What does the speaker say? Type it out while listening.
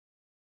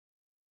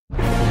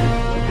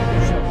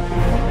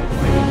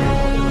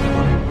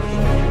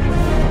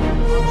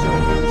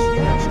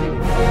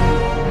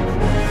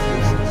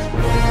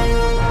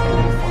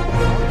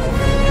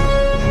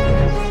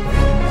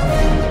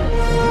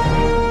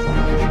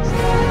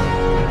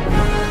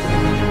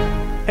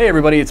Hey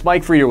everybody, it's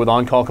Mike Frieder with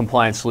On-Call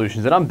Compliance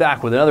Solutions, and I'm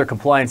back with another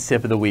compliance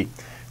tip of the week.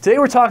 Today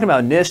we're talking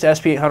about NIST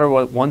SP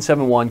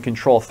 800-171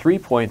 Control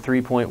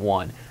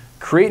 3.3.1.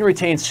 Create and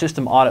retain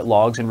system audit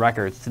logs and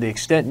records to the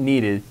extent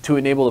needed to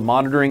enable the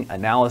monitoring,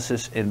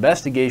 analysis,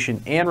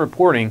 investigation, and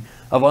reporting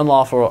of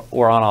unlawful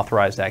or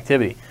unauthorized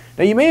activity.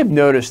 Now you may have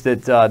noticed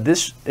that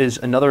this is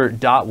another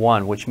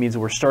 .1, which means that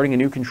we're starting a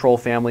new control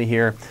family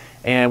here,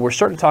 and we're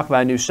starting to talk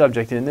about a new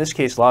subject. And in this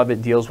case, a lot of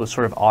it deals with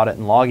sort of audit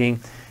and logging.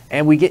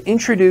 And we get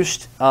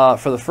introduced for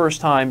the first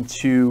time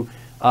to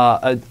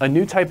a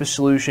new type of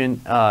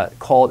solution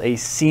called a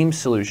SIEM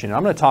solution. And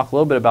I'm going to talk a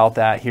little bit about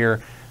that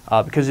here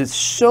because it's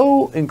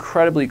so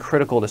incredibly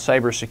critical to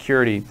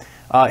cybersecurity.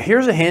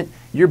 Here's a hint.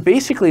 You're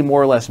basically more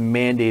or less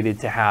mandated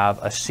to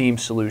have a SIEM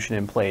solution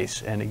in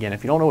place. And again,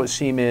 if you don't know what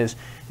SIEM is,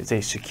 it's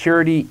a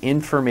security,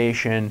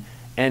 information,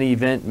 and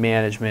event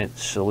management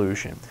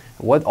solution.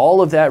 What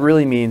all of that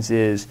really means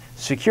is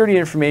security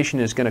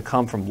information is going to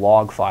come from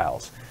log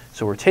files.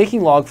 So we're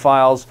taking log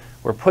files,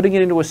 we're putting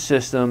it into a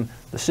system,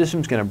 the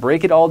system's going to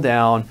break it all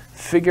down,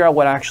 figure out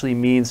what actually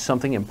means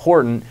something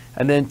important,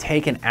 and then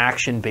take an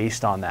action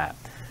based on that.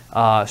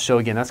 So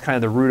again, that's kind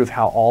of the root of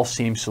how all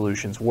SIEM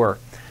solutions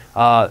work.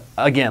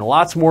 Again,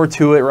 lots more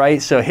to it,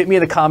 right? So hit me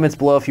in the comments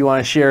below if you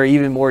want to share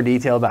even more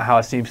detail about how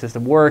a SIEM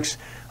system works.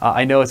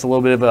 I know it's a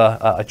little bit of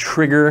a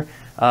trigger,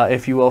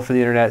 if you will, for the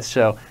internet,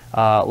 so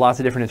lots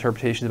of different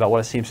interpretations about what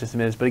a SIEM system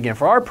is. But again,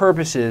 for our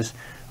purposes,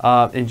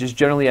 and just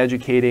generally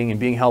educating and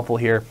being helpful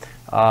here,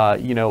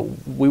 you know,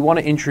 we want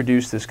to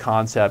introduce this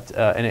concept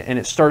and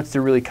it starts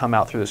to really come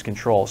out through this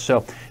control. So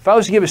if I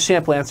was to give a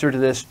sample answer to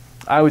this,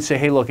 I would say,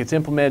 hey, look, it's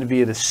implemented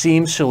via the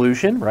SIEM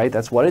solution, right?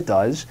 That's what it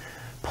does,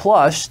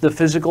 plus the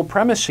physical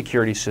premise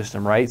security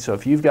system, right? So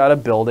if you've got a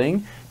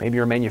building, maybe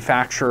you're a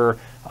manufacturer,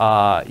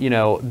 you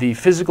know, the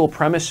physical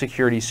premise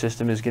security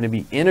system is going to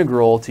be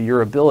integral to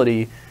your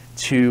ability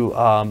to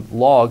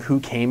log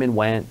who came and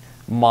went,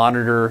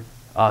 monitor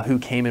who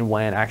came and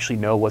went, actually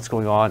know what's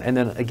going on, and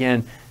then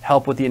again,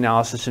 help with the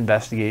analysis,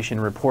 investigation,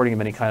 reporting of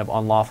any kind of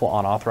unlawful,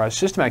 unauthorized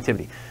system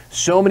activity.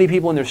 So many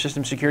people in their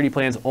system security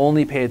plans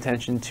only pay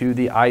attention to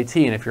the IT,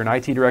 and if you're an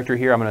IT director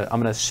here, I'm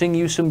gonna sing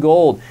you some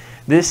gold.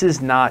 This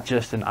is not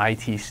just an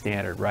IT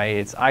standard, right?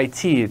 It's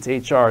IT, it's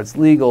HR, it's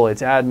legal,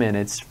 it's admin,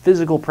 it's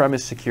physical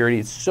premise security,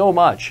 it's so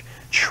much.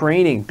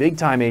 Training, big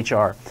time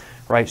HR,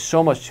 right?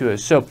 So much to it.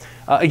 So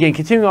again,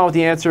 continuing on with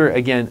the answer,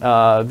 again,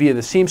 via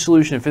the SIEM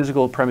solution and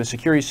physical premise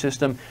security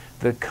system,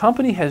 the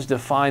company has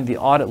defined the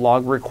audit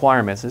log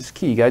requirements. This is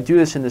key. You got to do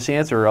this in this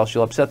answer or else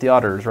you'll upset the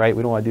auditors, right?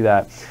 We don't want to do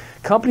that.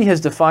 Company has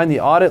defined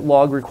the audit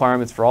log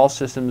requirements for all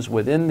systems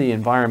within the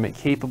environment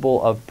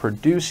capable of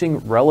producing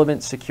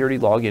relevant security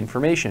log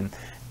information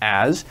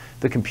as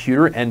the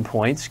computer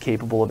endpoints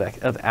capable of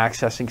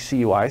accessing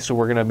CUI. So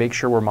we're going to make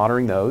sure we're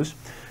monitoring those.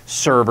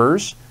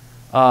 Servers,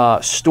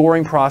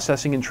 storing,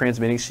 processing, and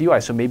transmitting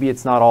CUI. So maybe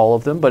it's not all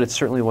of them, but it's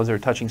certainly the ones that are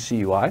touching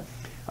CUI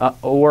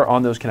or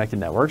on those connected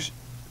networks.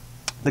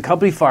 The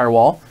company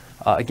firewall,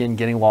 again,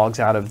 getting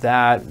logs out of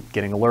that,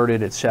 getting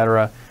alerted,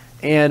 etc.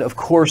 And of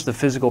course, the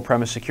physical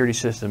premise security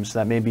systems.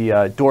 That may be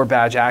door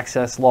badge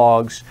access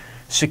logs,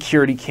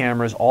 security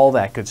cameras, all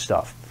that good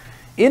stuff.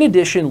 In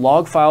addition,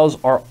 log files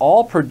are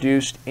all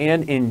produced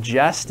and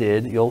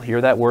ingested. You'll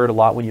hear that word a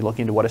lot when you look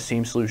into what a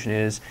SIEM solution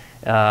is.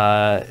 You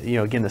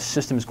know, again, the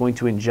system is going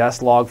to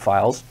ingest log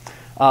files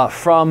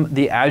from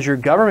the Azure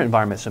government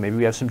environment. So maybe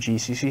we have some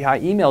GCC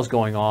high emails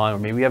going on, or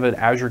maybe we have an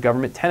Azure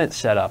government tenant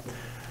set up.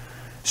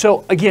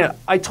 So again,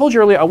 I told you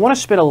earlier, I want to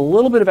spend a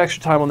little bit of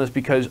extra time on this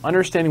because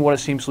understanding what a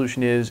SIEM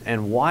solution is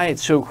and why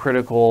it's so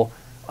critical,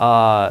 you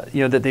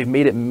know, that they've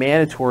made it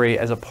mandatory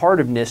as a part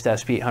of NIST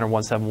SP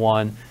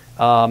 800-171,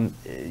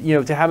 you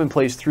know, to have in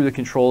place through the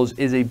controls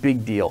is a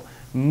big deal.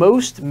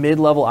 Most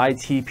mid-level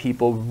IT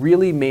people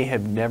really may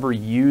have never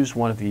used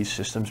one of these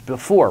systems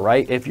before,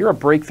 right? If you're a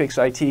break-fix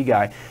IT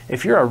guy,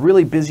 if you're a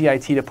really busy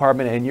IT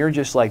department and you're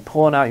just like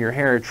pulling out your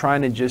hair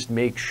trying to just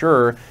make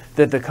sure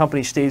that the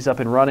company stays up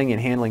and running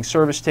and handling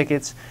service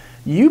tickets,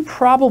 you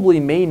probably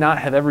may not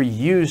have ever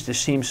used a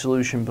SIEM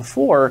solution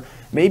before.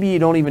 Maybe you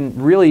don't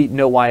even really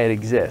know why it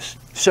exists.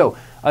 So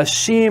a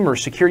SIEM, or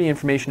Security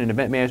Information and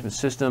Event Management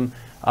System,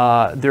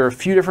 there are a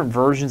few different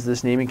versions of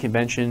this naming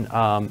convention,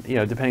 you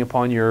know, depending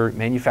upon your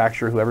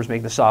manufacturer, whoever's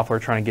making the software,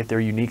 trying to get their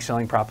unique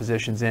selling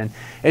propositions in.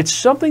 It's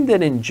something that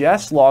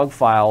ingests log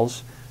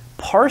files,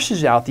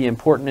 parses out the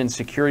important and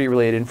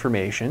security-related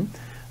information,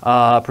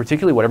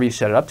 particularly whatever you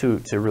set it up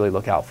to really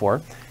look out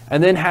for,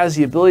 and then has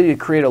the ability to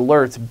create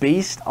alerts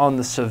based on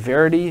the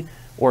severity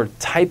or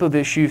type of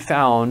issue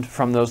found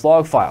from those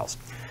log files.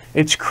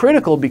 It's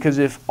critical because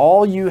if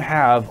all you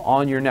have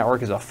on your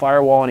network is a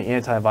firewall and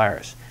an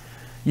antivirus,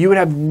 you would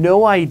have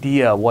no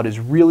idea what is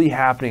really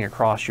happening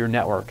across your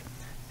network.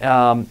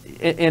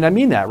 And I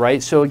mean that,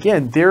 right? So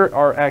again, there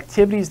are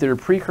activities that are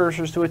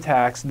precursors to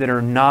attacks that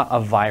are not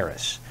a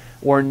virus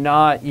or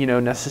not, you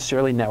know,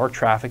 necessarily network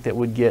traffic that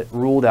would get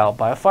ruled out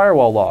by a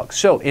firewall log.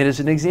 So it is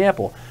an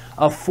example.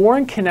 A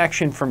foreign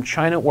connection from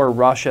China or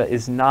Russia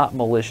is not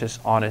malicious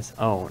on its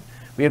own.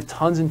 We We have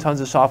tons and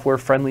tons of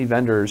software-friendly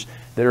vendors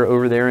that are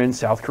over there in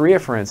South Korea,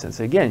 for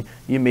instance. Again,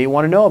 you may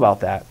want to know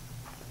about that.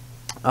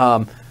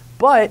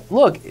 But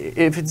look,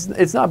 if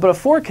it's not, but a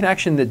forward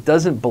connection that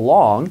doesn't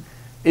belong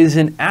is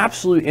an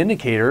absolute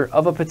indicator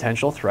of a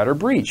potential threat or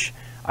breach.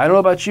 I don't know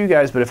about you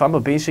guys, but if I'm a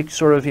basic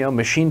sort of,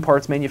 machine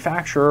parts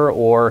manufacturer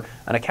or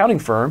an accounting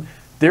firm,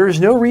 there is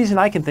no reason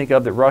I can think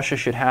of that Russia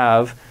should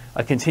have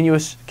a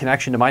continuous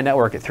connection to my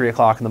network at 3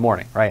 o'clock in the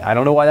morning, right? I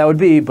don't know why that would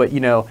be, but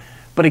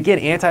but again,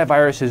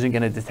 antivirus isn't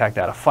going to detect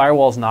that. A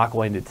firewall is not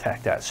going to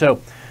detect that.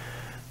 So,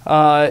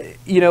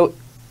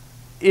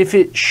 if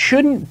it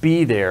shouldn't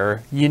be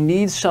there, you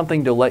need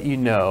something to let you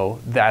know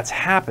that's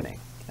happening.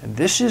 And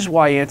this is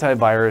why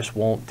antivirus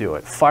won't do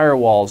it.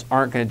 Firewalls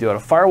aren't going to do it. A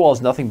firewall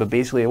is nothing but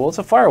basically, well, it's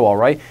a firewall,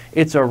 right?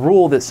 It's a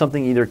rule that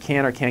something either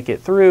can or can't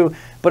get through,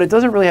 but it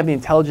doesn't really have the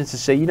intelligence to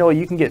say, you know what,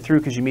 you can get through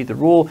because you meet the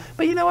rule,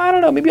 but I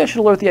don't know, maybe I should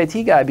alert the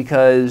IT guy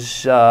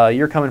because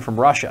you're coming from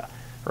Russia,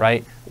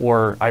 right?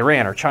 Or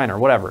Iran or China or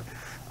whatever.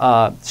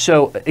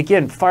 So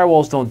again,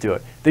 firewalls don't do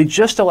it. They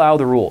just allow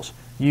the rules.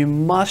 You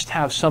must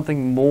have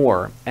something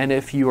more. And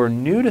if you are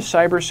new to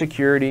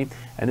cybersecurity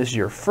and this is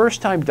your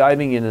first time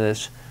diving into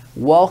this,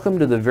 welcome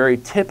to the very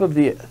tip of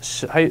the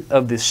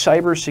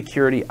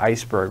cybersecurity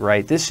iceberg,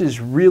 right? This is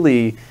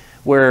really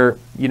where,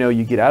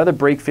 you get out of the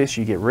breakfast,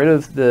 you get rid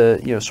of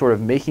the, sort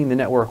of making the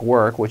network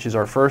work, which is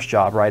our first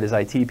job, right, as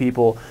IT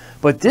people.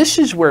 But this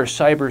is where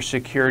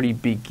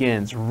cybersecurity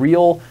begins,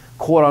 real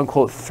quote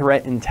unquote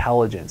threat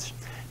intelligence.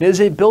 Now, is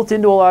it built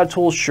into a lot of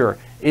tools? Sure,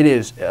 it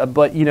is.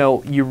 But,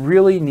 you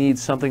really need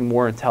something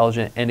more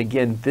intelligent. And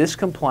again, this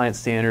compliance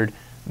standard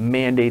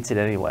mandates it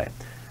anyway.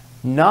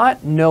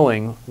 Not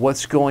knowing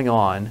what's going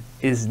on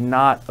is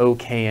not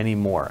okay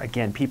anymore.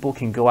 Again, people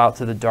can go out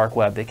to the dark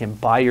web. They can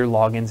buy your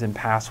logins and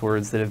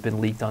passwords that have been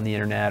leaked on the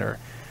internet or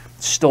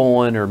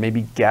stolen or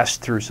maybe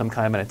guessed through some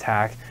kind of an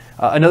attack.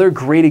 Another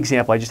great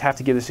example, I just have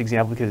to give this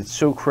example because it's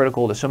so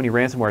critical to so many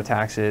ransomware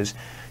attacks, is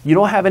you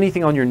don't have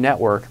anything on your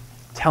network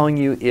telling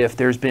you if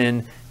there's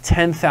been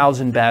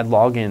 10,000 bad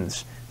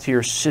logins to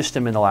your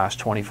system in the last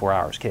 24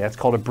 hours. Okay, that's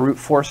called a brute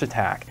force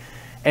attack.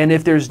 And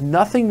if there's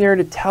nothing there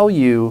to tell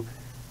you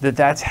that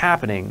that's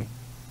happening,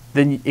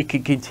 then it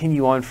could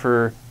continue on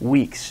for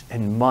weeks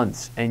and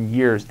months and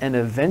years. And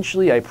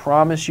eventually, I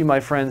promise you, my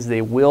friends,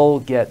 they will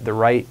get the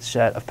right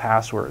set of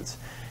passwords.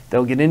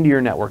 They'll get into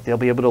your network. They'll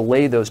be able to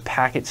lay those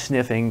packet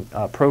sniffing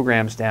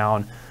programs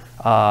down,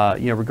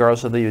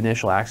 regardless of the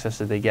initial access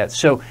that they get.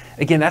 So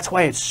again, that's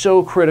why it's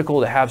so critical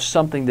to have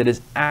something that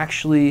is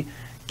actually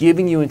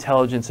giving you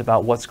intelligence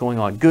about what's going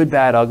on, good,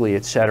 bad, ugly,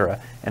 etc.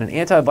 And an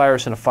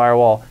antivirus and a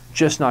firewall,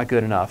 just not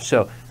good enough.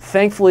 So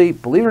thankfully,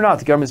 believe it or not,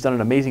 the government's done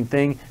an amazing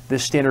thing.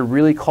 This standard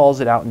really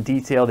calls it out in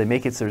detail. They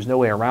make it so there's no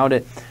way around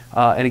it.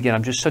 And again,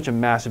 I'm just such a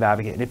massive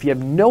advocate. And if you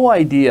have no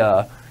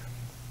idea,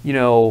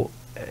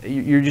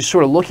 you're just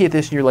sort of looking at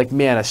this and you're like,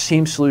 man, a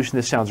SIEM solution,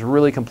 this sounds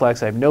really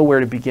complex. I have nowhere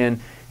to begin.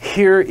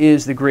 Here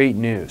is the great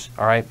news,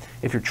 all right?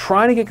 If you're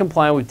trying to get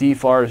compliant with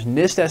DFARS,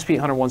 NIST SP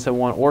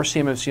 800-171, or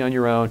CMMC on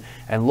your own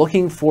and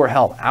looking for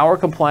help, our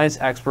compliance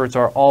experts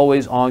are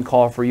always on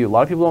call for you. A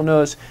lot of people don't know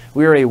this.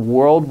 We are a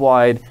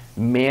worldwide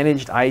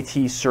managed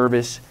IT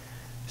service,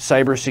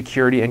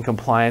 cybersecurity and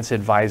compliance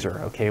advisor,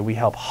 okay? We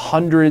help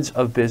hundreds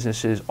of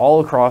businesses all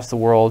across the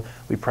world.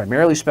 We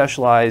primarily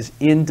specialize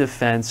in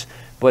defense,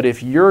 but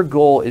if your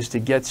goal is to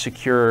get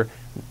secure,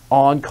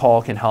 On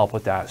Call can help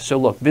with that. So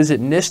look,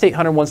 visit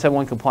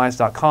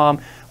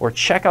NIST800-171compliance.com or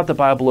check out the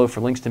bio below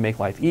for links to make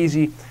life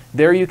easy.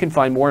 There you can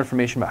find more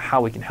information about how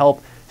we can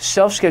help.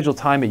 Self-schedule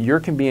time at your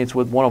convenience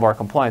with one of our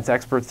compliance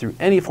experts through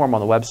any form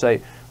on the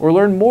website, or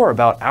learn more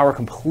about our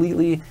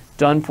completely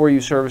done-for-you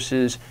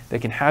services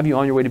that can have you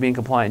on your way to being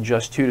compliant in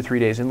just 2 to 3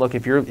 days. And look,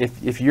 if you're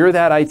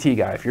that IT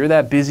guy, if you're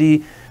that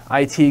busy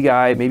IT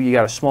guy, maybe you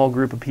got a small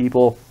group of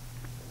people,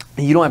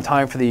 and you don't have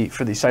time for the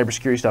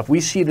cybersecurity stuff. We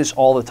see this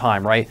all the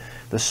time, right?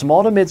 The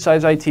small to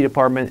mid-sized IT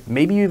department,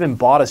 maybe you even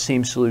bought a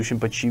SIEM solution,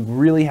 but you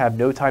really have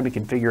no time to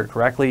configure it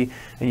correctly,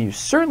 and you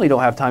certainly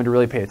don't have time to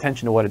really pay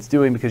attention to what it's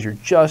doing because you're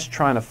just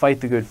trying to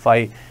fight the good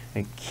fight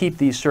and keep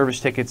these service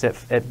tickets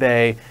at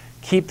bay,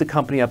 keep the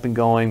company up and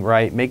going,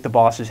 right? Make the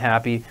bosses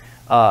happy.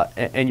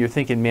 And you're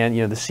thinking, man,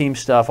 the SIEM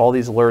stuff, all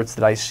these alerts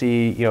that I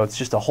see, it's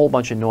just a whole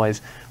bunch of noise.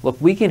 Look,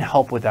 we can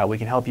help with that. We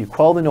can help you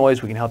quell the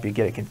noise. We can help you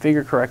get it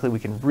configured correctly. We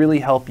can really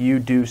help you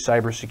do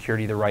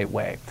cybersecurity the right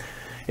way.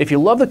 If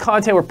you love the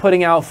content we're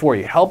putting out for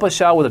you, help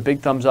us out with a big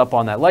thumbs up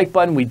on that like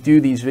button. We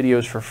do these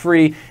videos for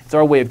free. It's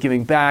our way of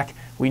giving back.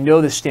 We know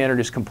this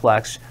standard is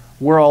complex.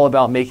 We're all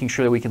about making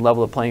sure that we can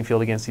level the playing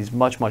field against these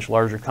much, much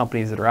larger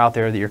companies that are out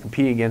there that you're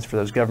competing against for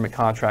those government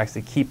contracts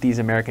that keep these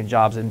American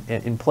jobs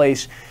in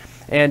place.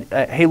 And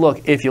hey,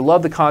 look, if you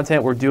love the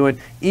content we're doing,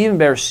 even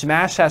better,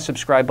 smash that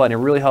subscribe button.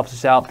 It really helps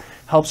us out,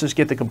 helps us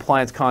get the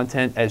compliance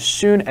content as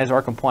soon as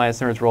our compliance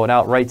nerds roll it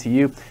out right to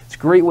you. It's a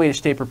great way to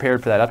stay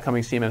prepared for that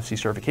upcoming CMMC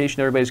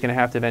certification everybody's going to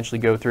have to eventually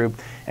go through.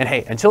 And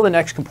hey, until the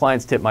next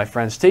compliance tip, my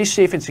friends, stay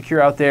safe and secure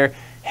out there.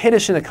 Hit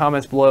us in the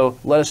comments below.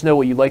 Let us know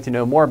what you'd like to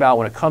know more about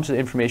when it comes to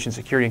information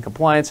security and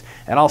compliance,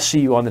 and I'll see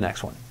you on the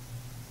next one.